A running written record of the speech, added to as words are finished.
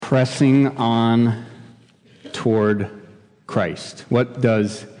pressing on toward Christ. What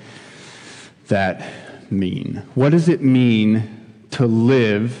does that mean? What does it mean to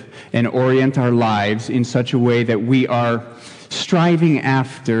live and orient our lives in such a way that we are striving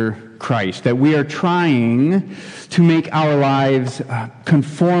after Christ, that we are trying to make our lives,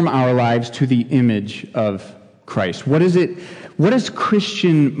 conform our lives to the image of Christ? What does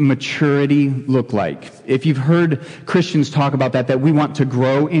Christian maturity look like? If you've heard Christians talk about that we want to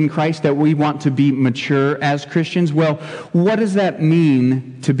grow in Christ, that we want to be mature as Christians, well, what does that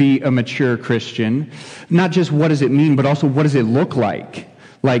mean to be a mature Christian? Not just what does it mean, but also what does it look like?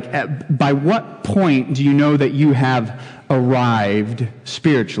 Like, by what point do you know that you have arrived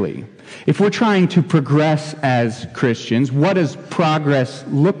spiritually? If we're trying to progress as Christians, what does progress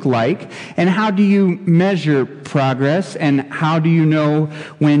look like? And how do you measure progress? And how do you know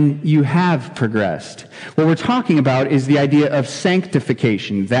when you have progressed? What we're talking about is the idea of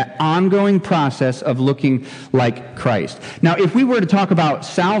sanctification, that ongoing process of looking like Christ. Now, if we were to talk about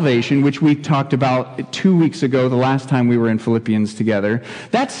salvation, which we talked about 2 weeks ago, the last time we were in Philippians together,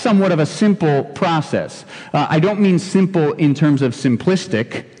 that's somewhat of a simple process. I don't mean simple in terms of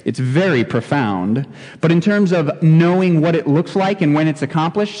simplistic. It's very profound. But in terms of knowing what it looks like and when it's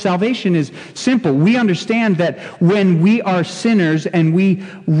accomplished, salvation is simple. We understand that when we are sinners and we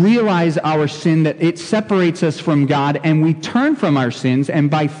realize our sin, that it separates us from God, and we turn from our sins,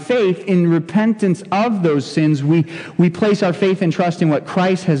 and by faith in repentance of those sins, we place our faith and trust in what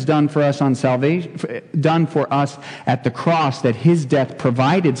Christ has done for us on salvation, done for us at the cross, that his death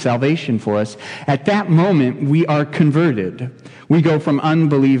provided salvation for us. At that moment, we are converted. We go from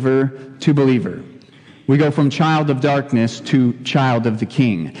unbeliever to believer. We go from child of darkness to child of the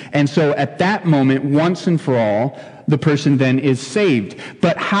King. And so at that moment, once and for all, the person then is saved.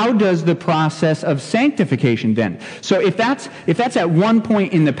 But how does the process of sanctification then? So if that's at one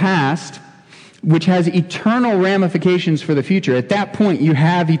point in the past, which has eternal ramifications for the future, at that point you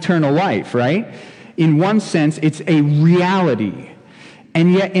have eternal life, right? In one sense, it's a reality.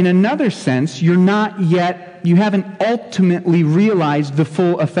 And yet, in another sense, you haven't ultimately realized the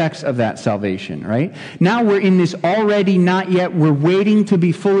full effects of that salvation, right? Now we're in this already not yet. We're waiting to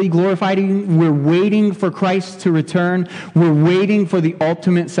be fully glorified. We're waiting for Christ to return. We're waiting for the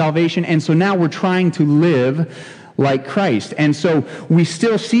ultimate salvation. And so now we're trying to live like Christ. And so we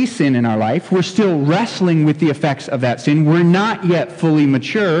still see sin in our life. We're still wrestling with the effects of that sin. We're not yet fully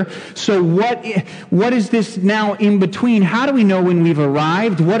mature. So what is this now in between? How do we know when we've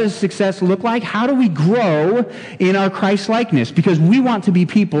arrived? What does success look like? How do we grow in our Christ-likeness? Because we want to be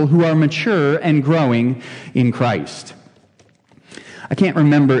people who are mature and growing in Christ. I can't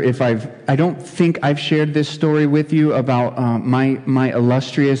remember if I don't think I've shared this story with you about my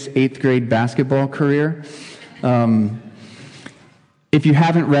illustrious 8th grade basketball career. If you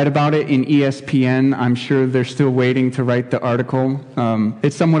haven't read about it in ESPN, I'm sure they're still waiting to write the article.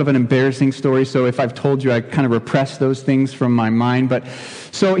 It's somewhat of an embarrassing story, so if I've told you, I kind of repress those things from my mind. But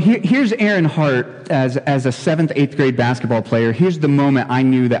so here's Aaron Hart as a 7th, 8th grade basketball player. Here's the moment I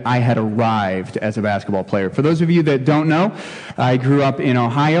knew that I had arrived as a basketball player. For those of you that don't know, I grew up in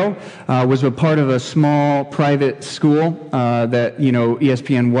Ohio, was a part of a small private school that,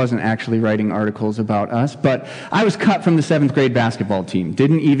 ESPN wasn't actually writing articles about us. But I was cut from the 7th grade basketball team.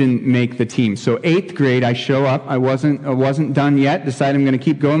 Didn't even make the team. So 8th grade, I show up. I wasn't done yet. Decided I'm going to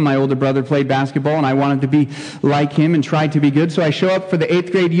keep going. My older brother played basketball, and I wanted to be like him and tried to be good. So I show up for the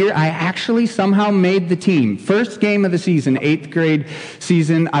 8th grade year. I actually somehow made the team. First game of the season, 8th grade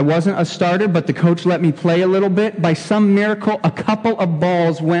season. I wasn't a starter, but the coach let me play a little bit. By some miracle, a couple of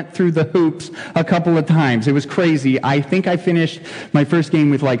balls went through the hoops a couple of times. It was crazy. I think I finished my first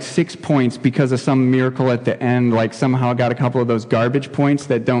game with like 6 points because of some miracle at the end. Like somehow I got a couple of those garbage points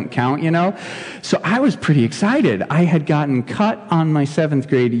that don't count, So I was pretty excited. I had gotten cut on my 7th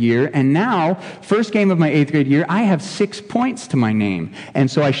grade year, and now, first game of my 8th grade year, I have 6 points to my name. And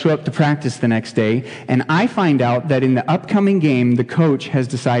so I show up to practice the next day, and I find out that in the upcoming game, the coach has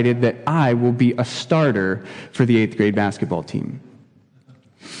decided that I will be a starter for the 8th grade basketball team.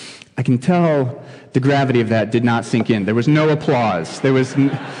 I can tell the gravity of that did not sink in. There was no applause.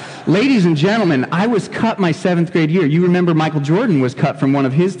 Ladies and gentlemen, I was cut my 7th grade year. You remember Michael Jordan was cut from one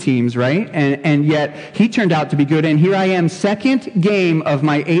of his teams, right? And yet he turned out to be good. And here I am, second game of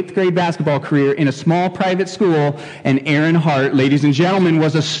my 8th grade basketball career in a small private school. And Aaron Hart, ladies and gentlemen,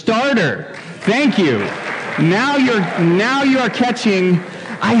 was a starter. Thank you. Now you are catching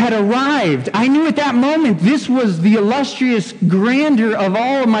I had arrived. I knew at that moment this was the illustrious grandeur of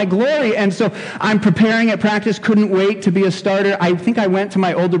all of my glory. And so I'm preparing at practice, couldn't wait to be a starter. I think I went to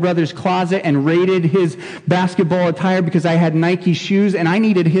my older brother's closet and raided his basketball attire because I had Nike shoes and I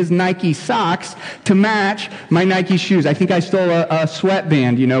needed his Nike socks to match my Nike shoes. I think I stole a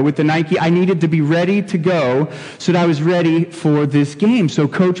sweatband, with the Nike. I needed to be ready to go so that I was ready for this game. So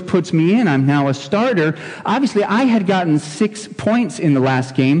coach puts me in. I'm now a starter. Obviously, I had gotten 6 points in the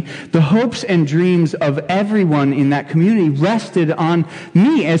last game. The hopes and dreams of everyone in that community rested on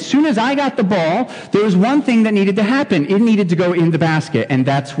me. As soon as I got the ball, there was one thing that needed to happen. It needed to go in the basket, and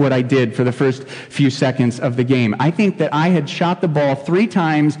that's what I did for the first few seconds of the game. I think that I had shot the ball 3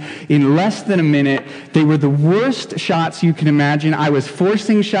 times in less than a minute. They were the worst shots you can imagine. I was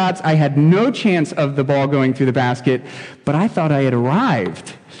forcing shots. I had no chance of the ball going through the basket, but I thought I had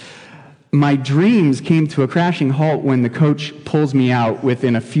arrived. My dreams came to a crashing halt when the coach pulls me out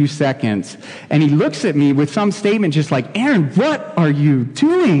within a few seconds, and he looks at me with some statement just like, "Aaron, what are you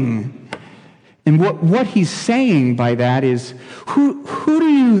doing?" And what he's saying by that is, who do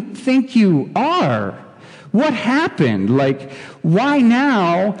you think you are? What happened? Like, why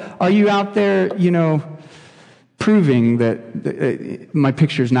now are you out there, proving that my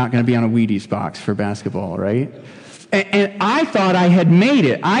picture's not going to be on a Wheaties box for basketball, right? And I thought I had made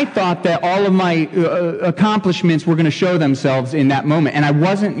it. I thought that all of my accomplishments were going to show themselves in that moment, and I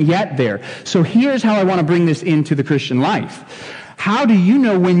wasn't yet there. So here's how I want to bring this into the Christian life. How do you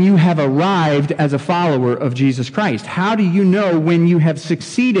know when you have arrived as a follower of Jesus Christ? How do you know when you have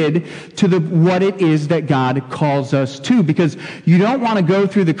succeeded to what it is that God calls us to? Because you don't want to go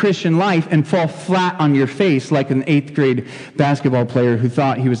through the Christian life and fall flat on your face like an 8th grade basketball player who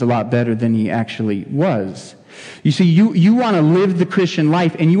thought he was a lot better than he actually was. You see, you want to live the Christian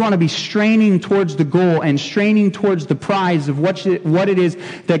life, and you want to be straining towards the goal and straining towards the prize of what it is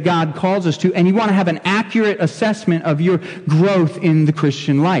that God calls us to, and you want to have an accurate assessment of your growth in the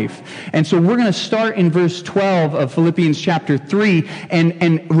Christian life. And so we're going to start in verse 12 of Philippians chapter 3,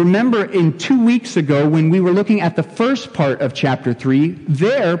 and remember in 2 weeks ago when we were looking at the first part of chapter 3,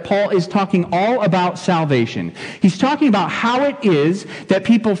 there Paul is talking all about salvation. He's talking about how it is that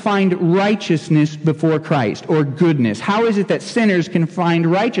people find righteousness before Christ, or goodness. How is it that sinners can find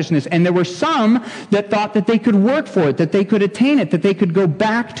righteousness? And there were some that thought that they could work for it, that they could attain it, that they could go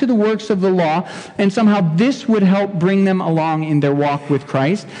back to the works of the law, and somehow this would help bring them along in their walk with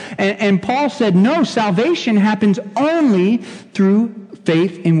Christ. And Paul said, no, salvation happens only through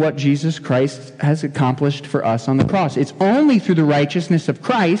faith in what Jesus Christ has accomplished for us on the cross. It's only through the righteousness of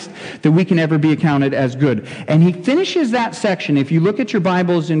Christ that we can ever be accounted as good. And he finishes that section. If you look at your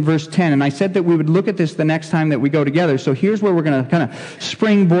Bibles in verse 10, and I said that we would look at this the next time that we go together, so here's where we're going to kind of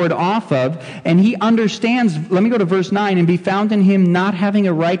springboard off of. And he understands, let me go to verse 9, and be found in him not having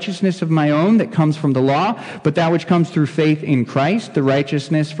a righteousness of my own that comes from the law, but that which comes through faith in Christ, the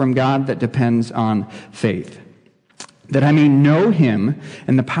righteousness from God that depends on faith, that I may know him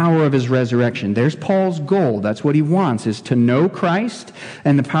and the power of his resurrection. There's Paul's goal. That's what he wants, is to know Christ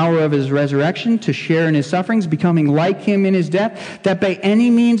and the power of his resurrection, to share in his sufferings, becoming like him in his death, that by any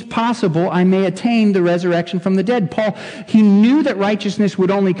means possible I may attain the resurrection from the dead. Paul, he knew that righteousness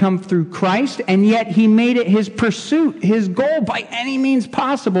would only come through Christ, and yet he made it his pursuit, his goal, by any means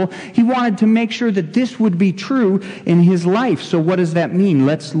possible. He wanted to make sure that this would be true in his life. So what does that mean?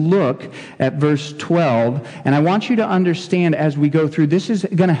 Let's look at verse 12, and I want you to understand as we go through, this is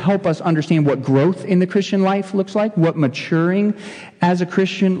going to help us understand what growth in the Christian life looks like, what maturing as a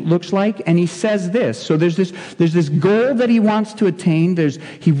Christian looks like. And he says this. So there's this goal that he wants to attain.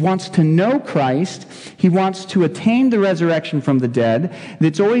 He wants to know Christ. He wants to attain the resurrection from the dead.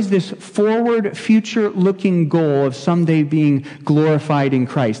 It's always this forward, future-looking goal of someday being glorified in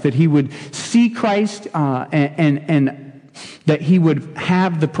Christ, that he would see Christ and that he would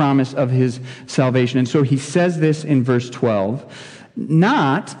have the promise of his salvation. And so he says this in verse 12,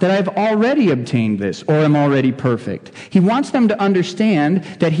 not that I've already obtained this or am already perfect. He wants them to understand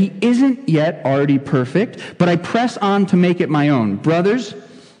that he isn't yet already perfect, but I press on to make it my own.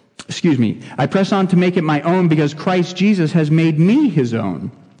 I press on to make it my own because Christ Jesus has made me his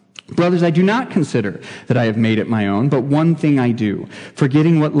own. Brothers, I do not consider that I have made it my own, but one thing I do,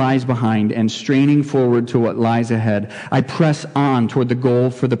 forgetting what lies behind and straining forward to what lies ahead, I press on toward the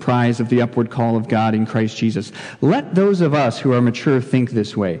goal for the prize of the upward call of God in Christ Jesus. Let those of us who are mature think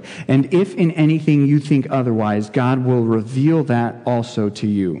this way, and if in anything you think otherwise, God will reveal that also to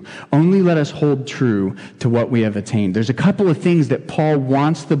you. Only let us hold true to what we have attained. There's a couple of things that Paul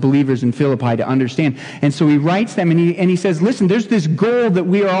wants the believers in Philippi to understand, and so he writes them, and he says, listen, there's this goal that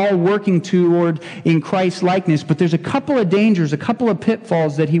we are all working toward in Christ's likeness, but there's a couple of dangers, a couple of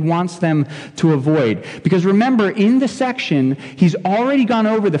pitfalls that he wants them to avoid. Because remember, in the section, he's already gone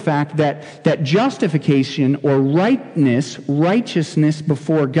over the fact that justification or righteousness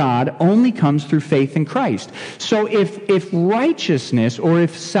before God only comes through faith in Christ. So if righteousness or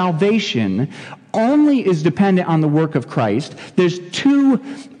if salvation only is dependent on the work of Christ, there's two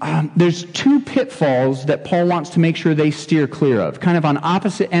pitfalls that Paul wants to make sure they steer clear of, kind of on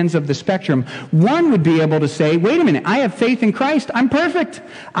opposite ends of the spectrum. One would be able to say, wait a minute, I have faith in Christ, I'm perfect,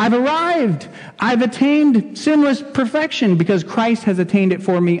 I've arrived, I've attained sinless perfection because Christ has attained it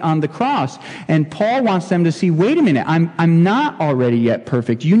for me on the cross. And Paul wants them to see, wait a minute, I'm not already yet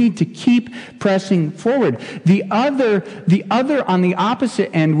perfect. You need to keep pressing forward. The other on the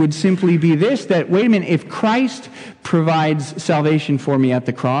opposite end would simply be this, that wait a minute, if Christ provides salvation for me at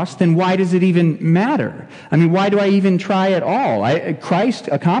the cross, then why does it even matter? I mean, why do I even try at all? Christ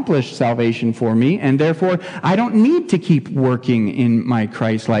accomplished salvation for me, and therefore I don't need to keep working in my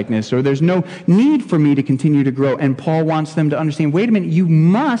Christ-likeness, or there's no need for me to continue to grow. And Paul wants them to understand, wait a minute, you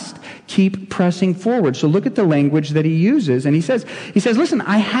must keep pressing forward. So look at the language that he uses, and he says, listen,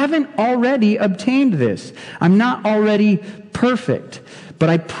 I haven't already obtained this. I'm not already perfect, but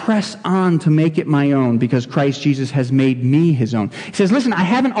I press on to make it my own because Christ Jesus has made me his own. He says, listen, I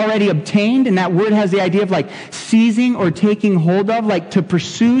haven't already obtained, and that word has the idea of like seizing or taking hold of, like to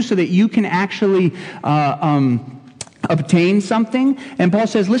pursue so that you can actually obtain something. And Paul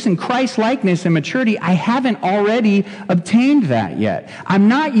says, listen, Christ-likeness and maturity, I haven't already obtained that yet. I'm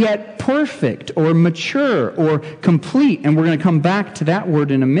not yet perfect or mature or complete. And we're going to come back to that word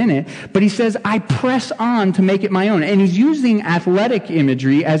in a minute. But he says, I press on to make it my own. And he's using athletic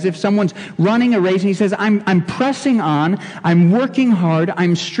imagery as if someone's running a race. And he says, I'm pressing on. I'm working hard.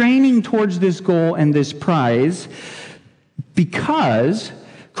 I'm straining towards this goal and this prize because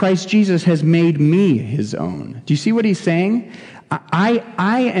Christ Jesus has made me his own. Do you see what he's saying?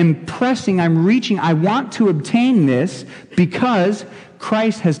 I am pressing, I'm reaching, I want to obtain this because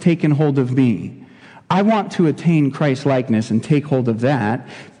Christ has taken hold of me. I want to attain Christ-likeness and take hold of that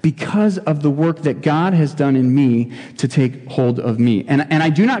because of the work that God has done in me to take hold of me. And I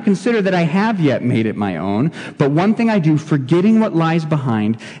do not consider that I have yet made it my own, but one thing I do, forgetting what lies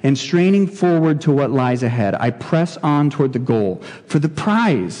behind and straining forward to what lies ahead, I press on toward the goal for the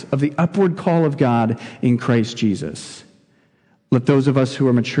prize of the upward call of God in Christ Jesus. Let those of us who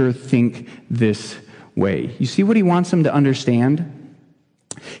are mature think this way. You see what he wants them to understand?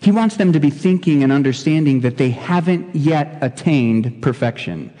 He wants them to be thinking and understanding that they haven't yet attained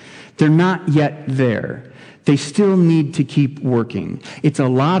perfection. They're not yet there. They still need to keep working. It's a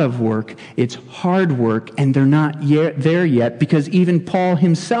lot of work. It's hard work, and they're not there yet because even Paul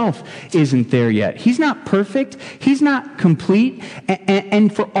himself isn't there yet. He's not perfect. He's not complete.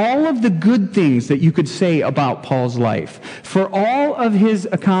 And for all of the good things that you could say about Paul's life, for all of his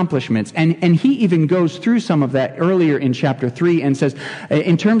accomplishments, and he even goes through some of that earlier in chapter 3 and says,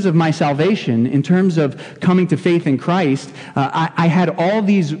 in terms of my salvation, in terms of coming to faith in Christ, I had all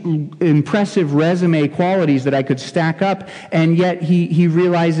these impressive resume qualities that I could stack up, and yet he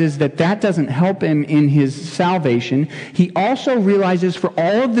realizes that doesn't help him in his salvation. He also realizes for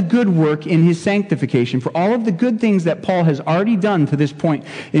all of the good work in his sanctification, for all of the good things that Paul has already done to this point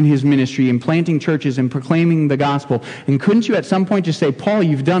in his ministry, in planting churches and proclaiming the gospel, and couldn't you at some point just say, Paul,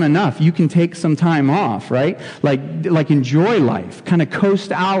 you've done enough. You can take some time off, right? Like enjoy life, kind of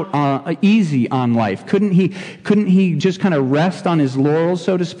coast out easy on life. Couldn't he just kind of rest on his laurels,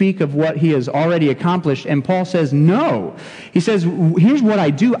 so to speak, of what he has already accomplished? And Paul says, no. He says, here's what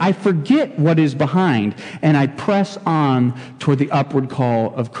I do. I forget what is behind, and I press on toward the upward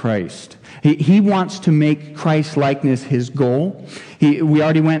call of Christ. He wants to make Christ-likeness his goal. We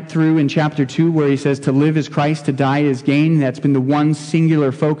already went through in chapter 2 where he says to live is Christ, to die is gain. That's been the one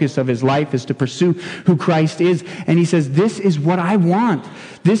singular focus of his life, is to pursue who Christ is. And he says, this is what I want.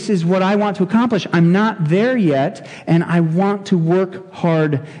 This is what I want to accomplish. I'm not there yet, and I want to work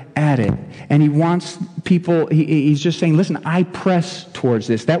hard at it. And he wants people, he's just saying, listen, I press towards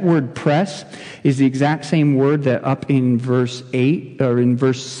this. That word press is the exact same word that up in verse 8 or in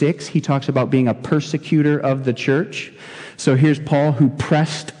verse 6, he talks about being a persecutor of the church. So here's Paul who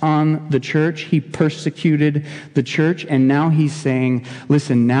pressed on the church. He persecuted the church. And now he's saying,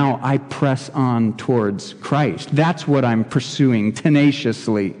 listen, now I press on towards Christ. That's what I'm pursuing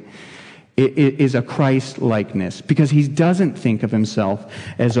tenaciously. It is a Christ-likeness because he doesn't think of himself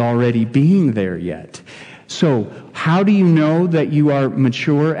as already being there yet. So how do you know that you are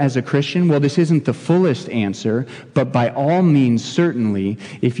mature as a Christian? Well, this isn't the fullest answer, but by all means, certainly,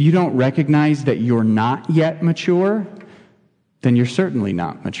 if you don't recognize that you're not yet mature, then you're certainly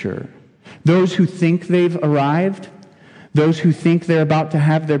not mature. Those who think they've arrived, those who think they're about to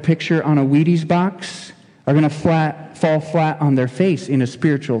have their picture on a Wheaties box, are going to fall flat on their face in a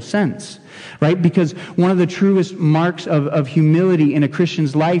spiritual sense, right? Because one of the truest marks of humility in a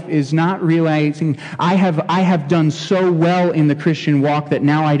Christian's life is not realizing, I have done so well in the Christian walk that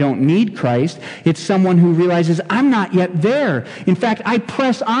now I don't need Christ. It's someone who realizes, I'm not yet there. In fact, I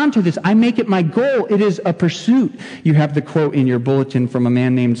press on to this. I make it my goal. It is a pursuit. You have the quote in your bulletin from a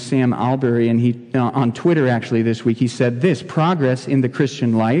man named Sam Albury, and he, on Twitter actually this week, he said this: progress in the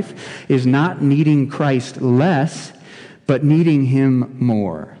Christian life is not needing Christ less, but needing him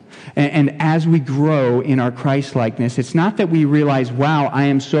more. And as we grow in our Christ-likeness, it's not that we realize, wow, I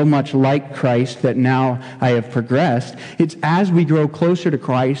am so much like Christ that now I have progressed. It's as we grow closer to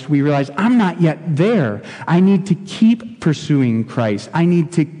Christ, we realize, I'm not yet there. I need to keep pursuing Christ. I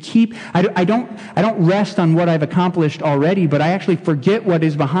need to keep, I don't rest on what I've accomplished already, but I actually forget what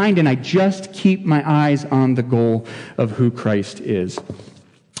is behind, and I just keep my eyes on the goal of who Christ is.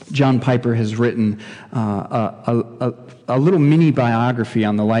 John Piper has written a little mini biography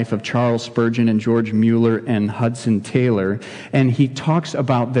on the life of Charles Spurgeon and George Mueller and Hudson Taylor, and he talks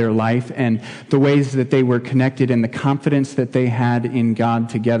about their life and the ways that they were connected and the confidence that they had in God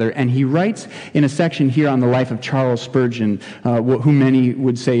together. And he writes in a section here on the life of Charles Spurgeon, who many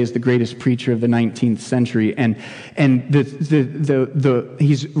would say is the greatest preacher of the 19th century, and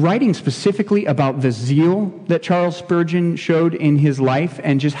he's writing specifically about the zeal that Charles Spurgeon showed in his life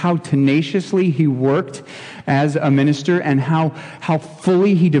and just how tenaciously he worked as a minister and how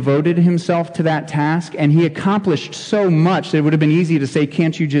fully he devoted himself to that task. And he accomplished so much that it would have been easy to say,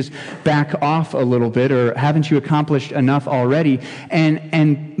 can't you just back off a little bit, or haven't you accomplished enough already?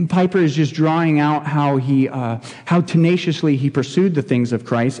 And Piper is just drawing out how tenaciously he pursued the things of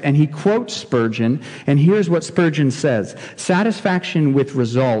Christ. And he quotes Spurgeon, and here's what Spurgeon says: satisfaction with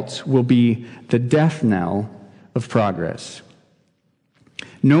results will be the death knell of progress.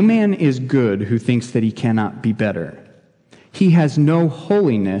 No man is good who thinks that he cannot be better. He has no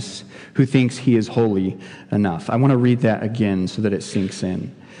holiness who thinks he is holy enough. I want to read that again so that it sinks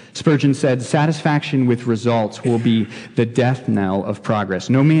in. Spurgeon said, satisfaction with results will be the death knell of progress.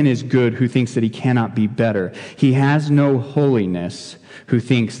 No man is good who thinks that he cannot be better. He has no holiness who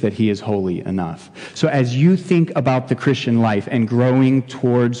thinks that he is holy enough. So as you think about the Christian life and growing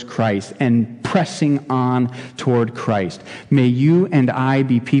towards Christ and pressing on toward Christ, may you and I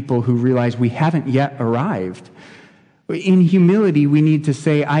be people who realize we haven't yet arrived. In humility, we need to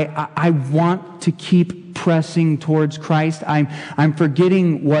say, I want to keep pressing towards Christ. I'm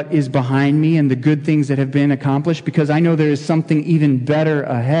forgetting what is behind me and the good things that have been accomplished, because I know there is something even better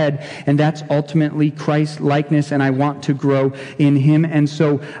ahead, and that's ultimately Christ-likeness, and I want to grow in him. And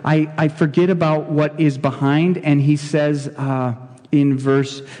so I forget about what is behind, and he says in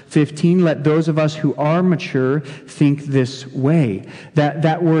verse 15, let those of us who are mature think this way.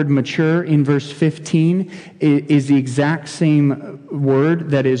 That word mature in verse 15 is the exact same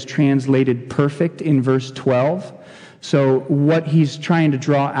word that is translated perfect in verse 12. So what he's trying to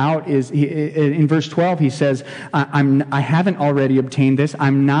draw out is, in verse 12, he says, I haven't already obtained this.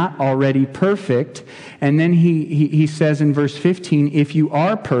 I'm not already perfect. And then he says in verse 15, if you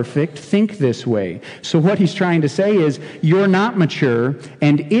are perfect, think this way. So what he's trying to say is, you're not mature,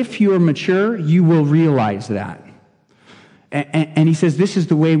 and if you're mature, you will realize that. And he says this is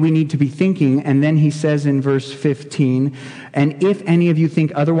the way we need to be thinking. And then he says in verse 15, and if any of you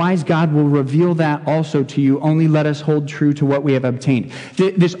think otherwise, God will reveal that also to you. Only let us hold true to what we have obtained.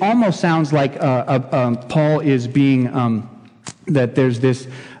 This almost sounds like Paul is being, that there's this...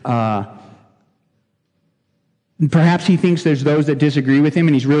 Perhaps he thinks there's those that disagree with him,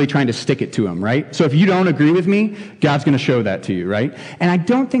 and he's really trying to stick it to them, right? So if you don't agree with me, God's going to show that to you, right? And I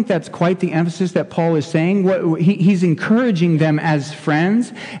don't think that's quite the emphasis that Paul is saying. He's encouraging them as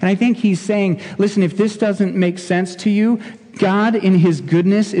friends, and I think he's saying, listen, if this doesn't make sense to you, God, in his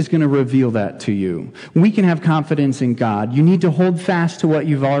goodness, is going to reveal that to you. We can have confidence in God. You need to hold fast to what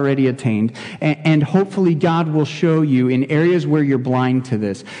you've already attained, and hopefully God will show you in areas where you're blind to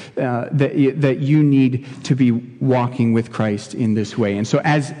this, that you need to be walking with Christ in this way. And so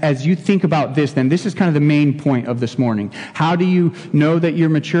as you think about this, then this is kind of the main point of this morning. How do you know that you're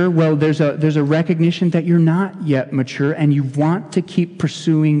mature? Well, there's a recognition that you're not yet mature, and you want to keep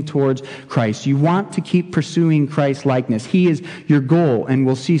pursuing towards Christ. You want to keep pursuing Christ-likeness. He is your goal, and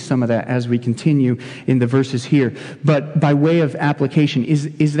we'll see some of that as we continue in the verses here. But by way of application,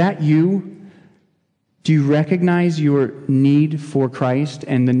 is that you? Do you recognize your need for Christ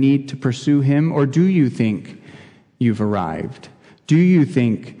and the need to pursue him, or do you think you've arrived? Do you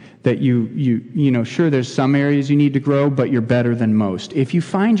think that sure, there's some areas you need to grow, but you're better than most. If you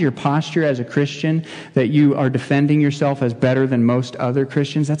find your posture as a Christian that you are defending yourself as better than most other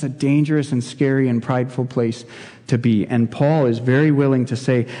Christians, that's a dangerous and scary and prideful place to be. And Paul is very willing to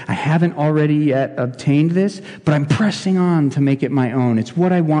say, I haven't already yet obtained this, but I'm pressing on to make it my own. It's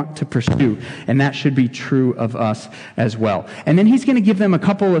what I want to pursue. And that should be true of us as well. And then he's going to give them a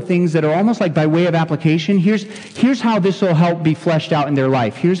couple of things that are almost like by way of application. Here's how this will help be fleshed out in their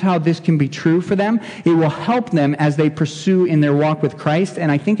life. Here's how this can be true for them. It will help them as they pursue in their walk with Christ,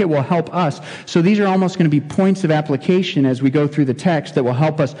 and I think it will help us. So these are almost going to be points of application as we go through the text that will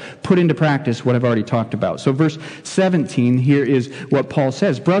help us put into practice what I've already talked about. So verse 17, here is what Paul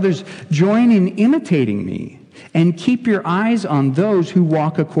says. Brothers, join in imitating me and keep your eyes on those who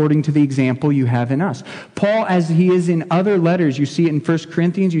walk according to the example you have in us. Paul, as he is in other letters, you see it in 1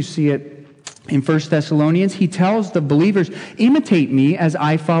 Corinthians, you see it in 1 Thessalonians, he tells the believers, imitate me as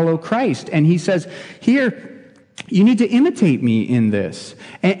I follow Christ. And he says, here, you need to imitate me in this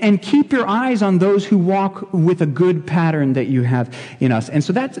and keep your eyes on those who walk with a good pattern that you have in us. And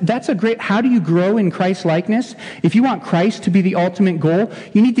so that's a great, how do you grow in Christ's likeness? If you want Christ to be the ultimate goal,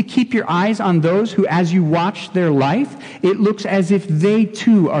 you need to keep your eyes on those who, as you watch their life, it looks as if they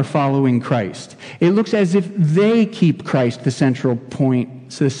too are following Christ. It looks as if they keep Christ the central point,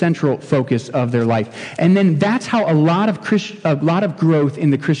 so the central focus of their life. And then that's how a lot of growth in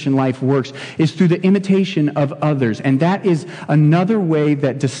the Christian life works, is through the imitation of others. And that is another way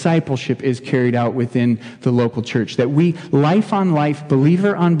that discipleship is carried out within the local church. That we, life on life,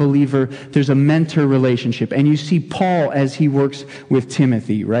 believer on believer, there's a mentor relationship. And you see Paul as he works with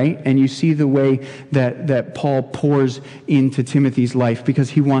Timothy, right? And you see the way that Paul pours into Timothy's life because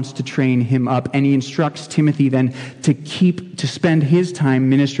he wants to train him up. And he instructs Timothy then to spend his time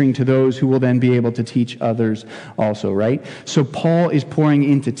ministering to those who will then be able to teach others also, right? So Paul is pouring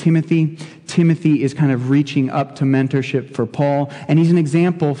into Timothy. Timothy is kind of reaching up to mentorship for Paul, and he's an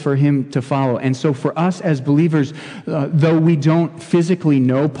example for him to follow. And so for us as believers, though we don't physically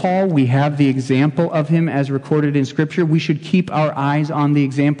know Paul, we have the example of him as recorded in Scripture. We should keep our eyes on the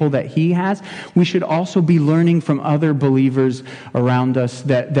example that he has. We should also be learning from other believers around us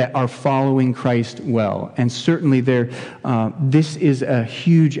that are following Christ well. And certainly this is a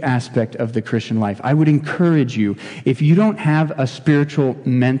huge aspect of the Christian life. I would encourage you, if you don't have a spiritual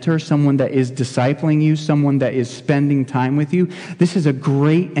mentor, someone that is discipling you, someone that is spending time with you, this is a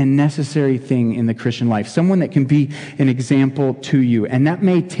great and necessary thing in the Christian life. Someone that can be an example to you. And that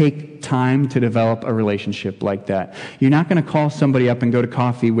may take time to develop a relationship like that. You're not going to call somebody up and go to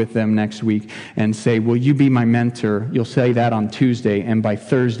coffee with them next week and say, will you be my mentor? You'll say that on Tuesday, and by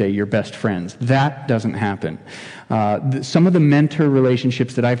Thursday, you're best friends. That doesn't happen. Some of the mentor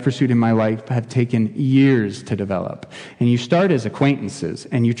relationships that I've pursued in my life have taken years to develop. And you start as acquaintances,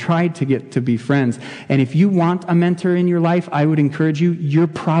 and you try to get to be friends. And if you want a mentor in your life, I would encourage you, you're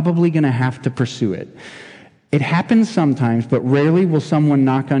probably going to have to pursue it. It happens sometimes, but rarely will someone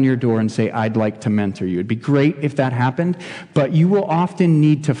knock on your door and say, I'd like to mentor you. It'd be great if that happened, but you will often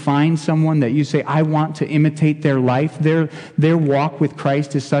need to find someone that you say, I want to imitate their life. Their walk with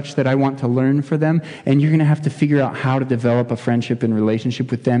Christ is such that I want to learn for them, and you're going to have to figure out how to develop a friendship and relationship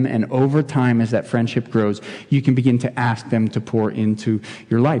with them, and over time, as that friendship grows, you can begin to ask them to pour into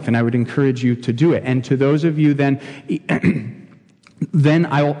your life, and I would encourage you to do it. And to those of you then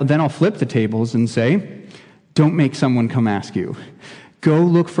I'll flip the tables and say, don't make someone come ask you. Go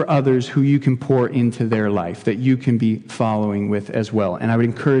look for others who you can pour into their life, that you can be following with as well. And I would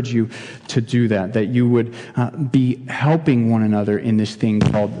encourage you to do that you would be helping one another in this thing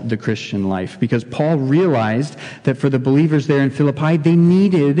called the Christian life. Because Paul realized that for the believers there in Philippi, they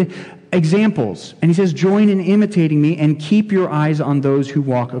needed examples. And he says, join in imitating me and keep your eyes on those who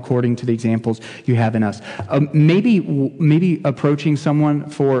walk according to the examples you have in us. Maybe approaching someone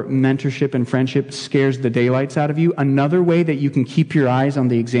for mentorship and friendship scares the daylights out of you. Another way that you can keep your eyes on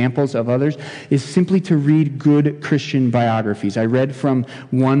the examples of others is simply to read good Christian biographies. I read from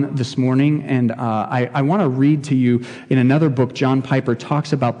one this morning, and I want to read to you in another book. John Piper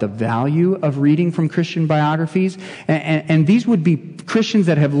talks about the value of reading from Christian biographies, and these would be Christians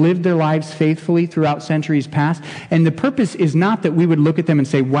that have lived their lives faithfully throughout centuries past. And the purpose is not that we would look at them and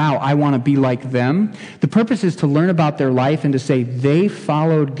say, wow, I want to be like them. The purpose is to learn about their life and to say, they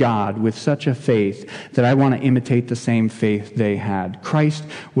followed God with such a faith that I want to imitate the same faith they had. Christ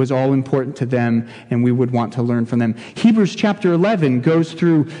was all important to them, and we would want to learn from them. Hebrews chapter 11 goes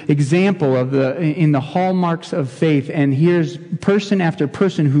through example in the hallmarks of faith, and here's person after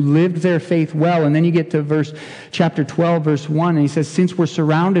person who lived their faith well. And then you get to chapter 12, verse 1, and he says, since we're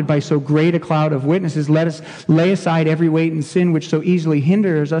surrounded by so so great a cloud of witnesses, let us lay aside every weight and sin which so easily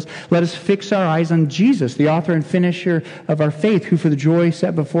hinders us. Let us fix our eyes on Jesus, the author and finisher of our faith, who for the joy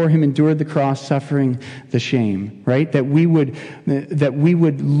set before him endured the cross, suffering the shame, right? That we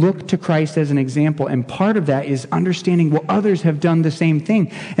would look to Christ as an example, and part of that is understanding, well, others have done the same thing.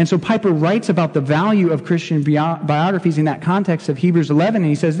 And so Piper writes about the value of Christian biographies in that context of Hebrews 11, and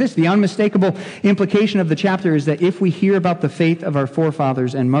he says this: the unmistakable implication of the chapter is that if we hear about the faith of our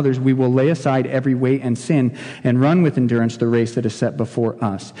forefathers and mothers, we will lay aside every weight and sin and run with endurance the race that is set before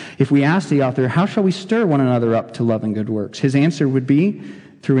us. If we ask the author, how shall we stir one another up to love and good works? His answer would be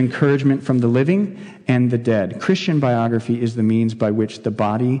through encouragement from the living and the dead. Christian biography is the means by which the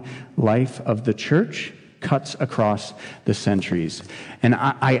body life of the church cuts across the centuries. And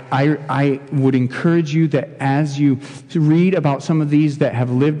I would encourage you that as you read about some of these that have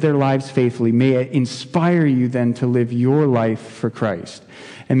lived their lives faithfully, may it inspire you then to live your life for Christ.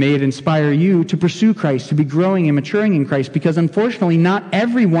 And may it inspire you to pursue Christ, to be growing and maturing in Christ, because unfortunately not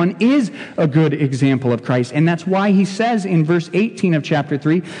everyone is a good example of Christ. And that's why he says in verse 18 of chapter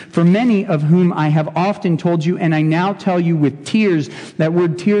 3, for many of whom I have often told you, and I now tell you with tears. That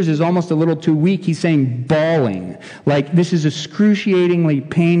word tears is almost a little too weak. He's saying bawling. Like, this is excruciatingly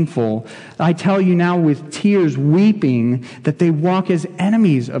painful. I tell you now with tears, weeping, that they walk as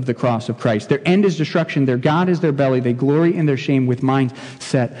enemies of the cross of Christ. Their end is destruction. Their God is their belly. They glory in their shame with minds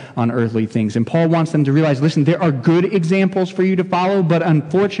set on earthly things. And Paul wants them to realize, listen, there are good examples for you to follow, but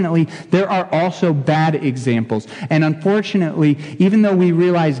unfortunately, there are also bad examples. And unfortunately, even though we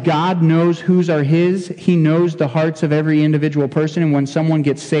realize God knows whose are his, he knows the hearts of every individual person, and when someone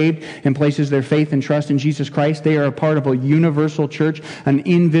gets saved and places their faith and trust in Jesus Christ, they are a part of a universal church, an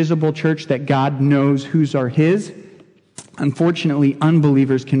invisible church that God knows whose are his. Unfortunately,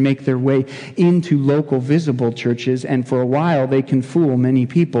 unbelievers can make their way into local visible churches, and for a while they can fool many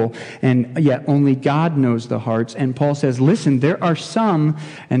people, and yet only God knows the hearts. And Paul says, listen, there are some,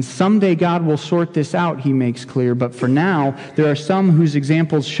 and someday God will sort this out, he makes clear, but for now, there are some whose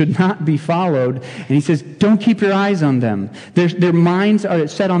examples should not be followed. And he says, don't keep your eyes on them. Their minds are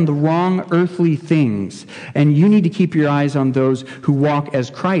set on the wrong earthly things, and you need to keep your eyes on those who walk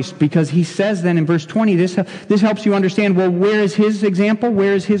as Christ, because he says then in verse 20, this helps you understand, well, where is his example?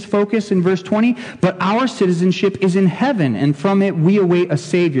 Where is his focus in verse 20? But our citizenship is in heaven, and from it we await a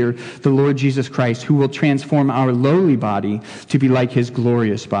Savior, the Lord Jesus Christ, who will transform our lowly body to be like his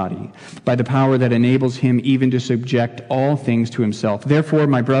glorious body, by the power that enables him even to subject all things to himself. Therefore,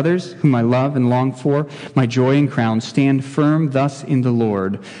 my brothers, whom I love and long for, my joy and crown, stand firm thus in the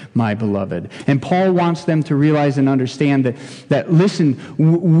Lord, my beloved. And Paul wants them to realize and understand that listen,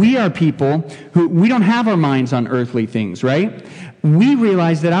 we are people who, we don't have our minds on earthly things, right? We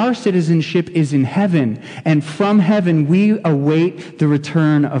realize that our citizenship is in heaven, and from heaven we await the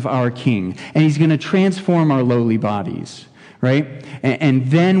return of our King, and he's going to transform our lowly bodies, right? And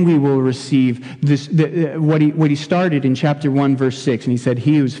then we will receive this, what he started in chapter 1, verse 6, and he said,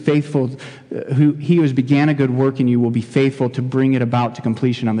 he who's faithful, he who has began a good work in you will be faithful to bring it about to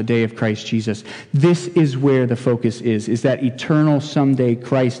completion on the day of Christ Jesus. This is where the focus is that eternal someday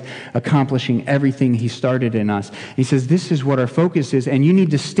Christ accomplishing everything he started in us. And he says, this is what our focus is, and you need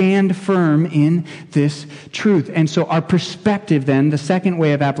to stand firm in this truth. And so our perspective then, the second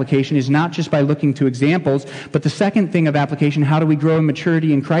way of application, is not just by looking to examples, but the second thing of application, how do we grow in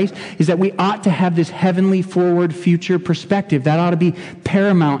maturity in Christ, is that we ought to have this heavenly forward future perspective. That ought to be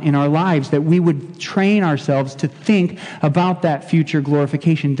paramount in our lives, that we would train ourselves to think about that future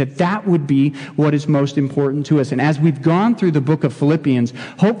glorification, that would be what is most important to us. And as we've gone through the book of Philippians,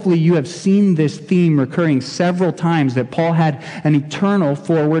 hopefully you have seen this theme recurring several times, that Paul had an eternal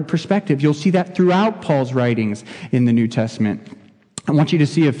forward perspective. You'll see that throughout Paul's writings in the New Testament. I want you to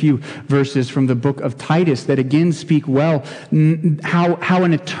see a few verses from the book of Titus that again speak well how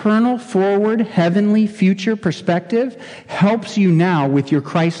an eternal forward heavenly future perspective helps you now with your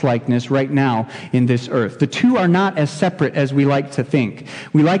Christ-likeness right now in this earth. The two are not as separate as we like to think.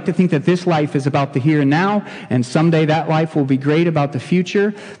 We like to think that this life is about the here and now, and someday that life will be great about the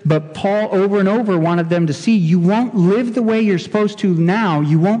future. But Paul over and over wanted them to see, you won't live the way you're supposed to now.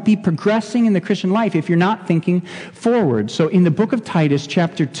 You won't be progressing in the Christian life if you're not thinking forward. So in the book of Titus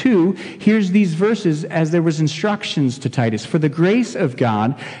chapter 2, here's these verses as there was instructions to Titus. For the grace of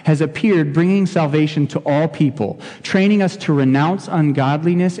God has appeared, bringing salvation to all people, training us to renounce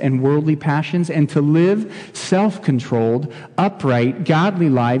ungodliness and worldly passions, and to live self-controlled, upright, godly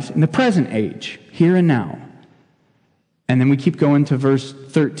lives in the present age, here and now. And then we keep going to verse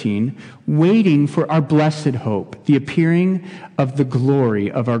 13, waiting for our blessed hope, the appearing of the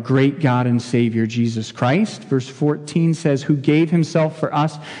glory of our great God and Savior, Jesus Christ. Verse 14 says, who gave himself for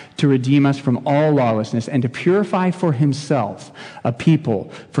us to redeem us from all lawlessness and to purify for himself a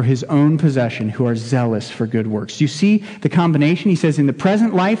people for his own possession who are zealous for good works. You see the combination? He says in the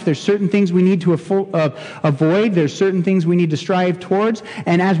present life, there's certain things we need to avoid. There's certain things we need to strive towards.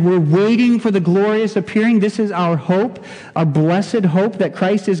 And as we're waiting for the glorious appearing, this is our hope, our blessed hope that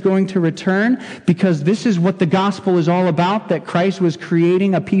Christ is going to return, because this is what the gospel is all about, that Christ was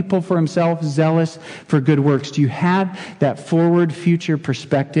creating a people for himself zealous for good works. Do you have that forward future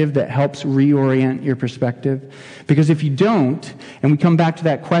perspective that helps reorient your perspective? Because if you don't, and we come back to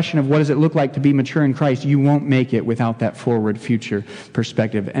that question of what does it look like to be mature in Christ, you won't make it without that forward future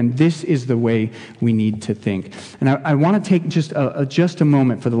perspective. And this is the way we need to think. And I want to take just a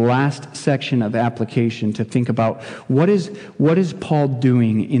moment for the last section of application to think about what is Paul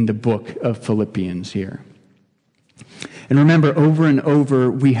doing in the book of Philippians here. And remember, over and over,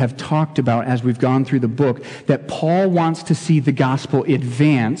 we have talked about, as we've gone through the book, that Paul wants to see the gospel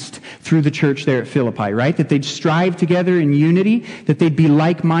advanced through the church there at Philippi, right? That they'd strive together in unity, that they'd be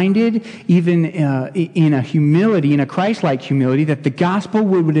like-minded, even in a humility, in a Christ-like humility, that the gospel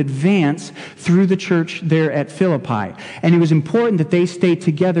would advance through the church there at Philippi. And it was important that they stay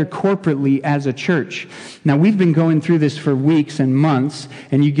together corporately as a church. Now, we've been going through this for weeks and months,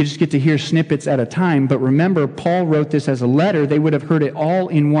 and you just get to hear snippets at a time, but remember, Paul wrote this as a letter. They would have heard it all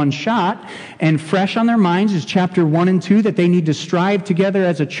in one shot, and fresh on their minds is chapter 1 and 2, that they need to strive together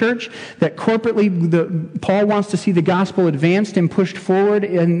as a church, that corporately Paul wants to see the gospel advanced and pushed forward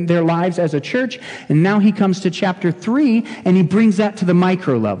in their lives as a church. And now he comes to chapter 3, and he brings that to the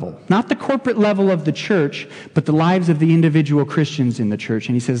micro level, not the corporate level of the church, but the lives of the individual Christians in the church.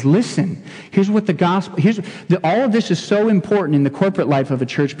 And he says, listen, here's what the gospel, all of this is so important in the corporate life of a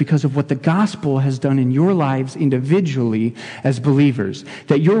church because of what the gospel has done in your lives individually as believers,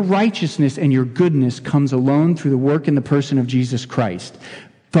 that your righteousness and your goodness comes alone through the work and the person of Jesus Christ.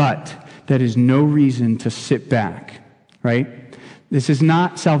 But that is no reason to sit back, right?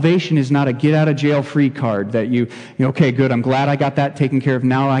 Salvation is not a get-out-of-jail-free card that okay, good, I'm glad I got that taken care of.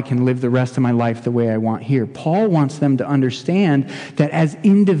 Now I can live the rest of my life the way I want here. Paul wants them to understand that as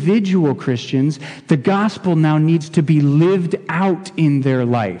individual Christians, the gospel now needs to be lived out in their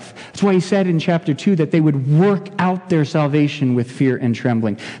life. That's why he said in chapter 2 that they would work out their salvation with fear and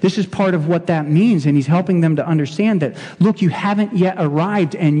trembling. This is part of what that means, and he's helping them to understand that, look, you haven't yet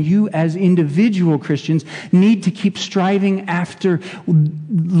arrived, and you as individual Christians need to keep striving after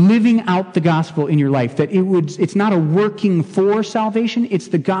living out the gospel in your life. That it's not a working for salvation, it's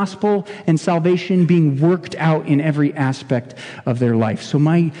the gospel and salvation being worked out in every aspect of their life. So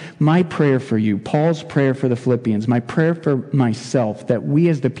my prayer for you, Paul's prayer for the Philippians, my prayer for myself, that we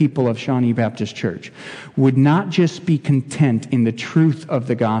as the people of Shawnee Baptist Church would not just be content in the truth of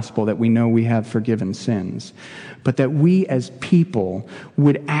the gospel that we know we have forgiven sins, but that we as people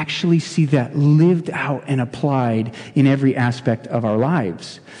would actually see that lived out and applied in every aspect of our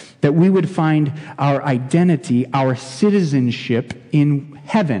lives. That we would find our identity, our citizenship in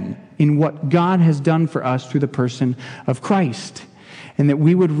heaven, in what God has done for us through the person of Christ. And that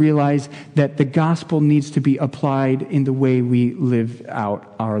we would realize that the gospel needs to be applied in the way we live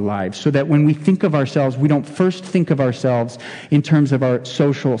out our lives. So that when we think of ourselves, we don't first think of ourselves in terms of our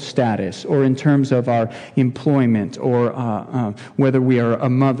social status or in terms of our employment or whether we are a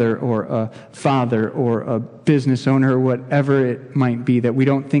mother or a father or a business owner or whatever it might be. That we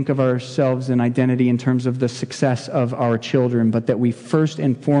don't think of ourselves in identity in terms of the success of our children, but that we first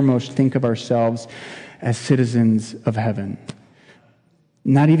and foremost think of ourselves as citizens of heaven.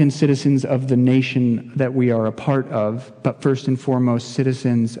 Not even citizens of the nation that we are a part of, but first and foremost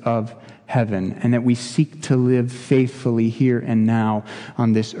citizens of heaven, and that we seek to live faithfully here and now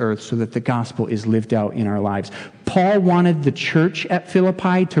on this earth so that the gospel is lived out in our lives. Paul wanted the church at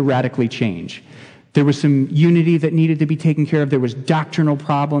Philippi to radically change. There was some unity that needed to be taken care of. There was doctrinal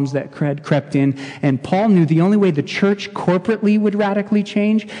problems that had crept in. And Paul knew the only way the church corporately would radically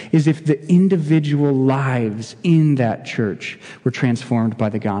change is if the individual lives in that church were transformed by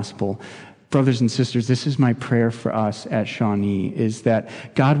the gospel. Brothers and sisters, this is my prayer for us at Shawnee, is that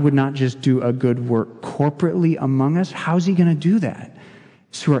God would not just do a good work corporately among us. How's he going to do that?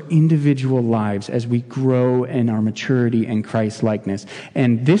 Through our individual lives as we grow in our maturity and Christ-likeness.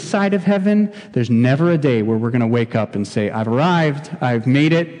 And this side of heaven, there's never a day where we're going to wake up and say, I've arrived, I've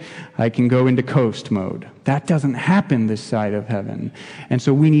made it, I can go into coast mode. That doesn't happen this side of heaven. And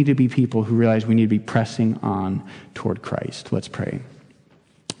so we need to be people who realize we need to be pressing on toward Christ. Let's pray.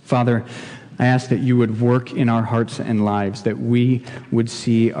 Father, I ask that you would work in our hearts and lives, that we would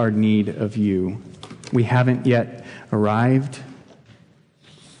see our need of you. We haven't yet arrived.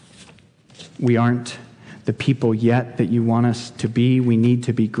 We aren't the people yet that you want us to be. We need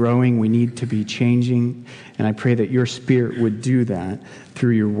to be growing. We need to be changing. And I pray that your Spirit would do that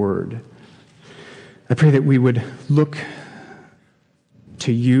through your word. I pray that we would look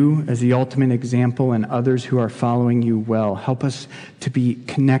to you as the ultimate example and others who are following you well. Help us to be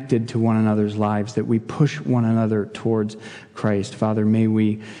connected to one another's lives, that we push one another towards Christ. Father, may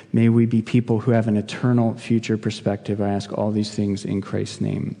we be people who have an eternal future perspective. I ask all these things in Christ's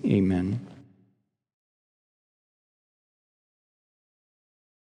name. Amen.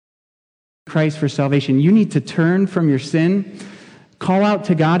 Christ for salvation. You need to turn from your sin. Call out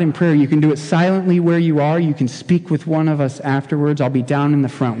to God in prayer. You can do it silently where you are. You can speak with one of us afterwards. I'll be down in the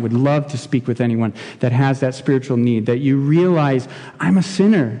front. Would love to speak with anyone that has that spiritual need, that you realize, I'm a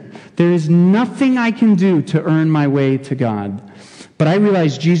sinner. There is nothing I can do to earn my way to God. But I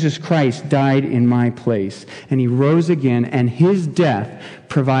realize Jesus Christ died in my place, and he rose again, and his death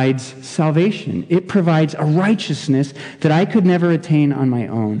provides salvation. It provides a righteousness that I could never attain on my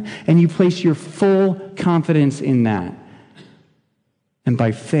own. And you place your full confidence in that. And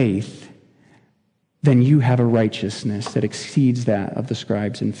by faith, then you have a righteousness that exceeds that of the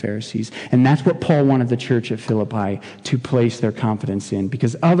scribes and Pharisees. And that's what Paul wanted the church at Philippi to place their confidence in,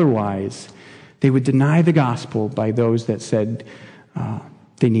 because otherwise they would deny the gospel by those that said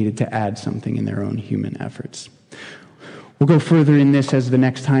they needed to add something in their own human efforts. We'll go further in this as the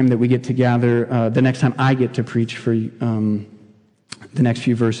next time that we get to gather, the next time I get to preach for the next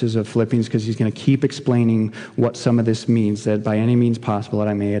few verses of Philippians, because he's going to keep explaining what some of this means, that by any means possible that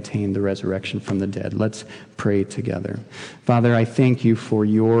I may attain the resurrection from the dead. Let's pray together. Father, I thank you for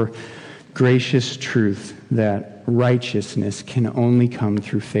your gracious truth that righteousness can only come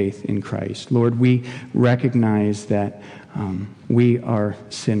through faith in Christ. Lord, we recognize that we are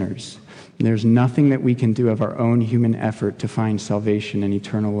sinners. There's nothing that we can do of our own human effort to find salvation and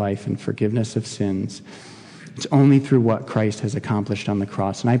eternal life and forgiveness of sins. It's only through what Christ has accomplished on the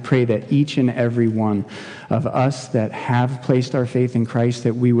cross. And I pray that each and every one of us that have placed our faith in Christ,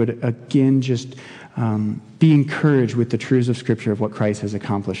 that we would again just be encouraged with the truths of Scripture of what Christ has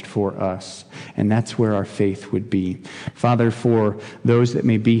accomplished for us. And that's where our faith would be. Father, for those that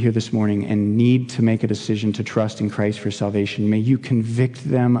may be here this morning and need to make a decision to trust in Christ for salvation, may you convict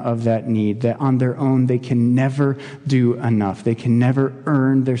them of that need, that on their own they can never do enough. They can never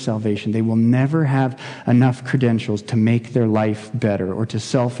earn their salvation. They will never have enough credentials to make their life better or to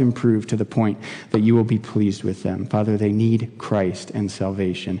self-improve to the point that you will be pleased with them. Father, they need Christ and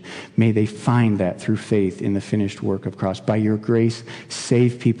salvation. May they find that through faith in the finished work of cross. By your grace,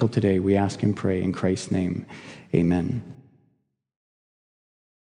 save people today. We ask and pray in Christ's name. Amen.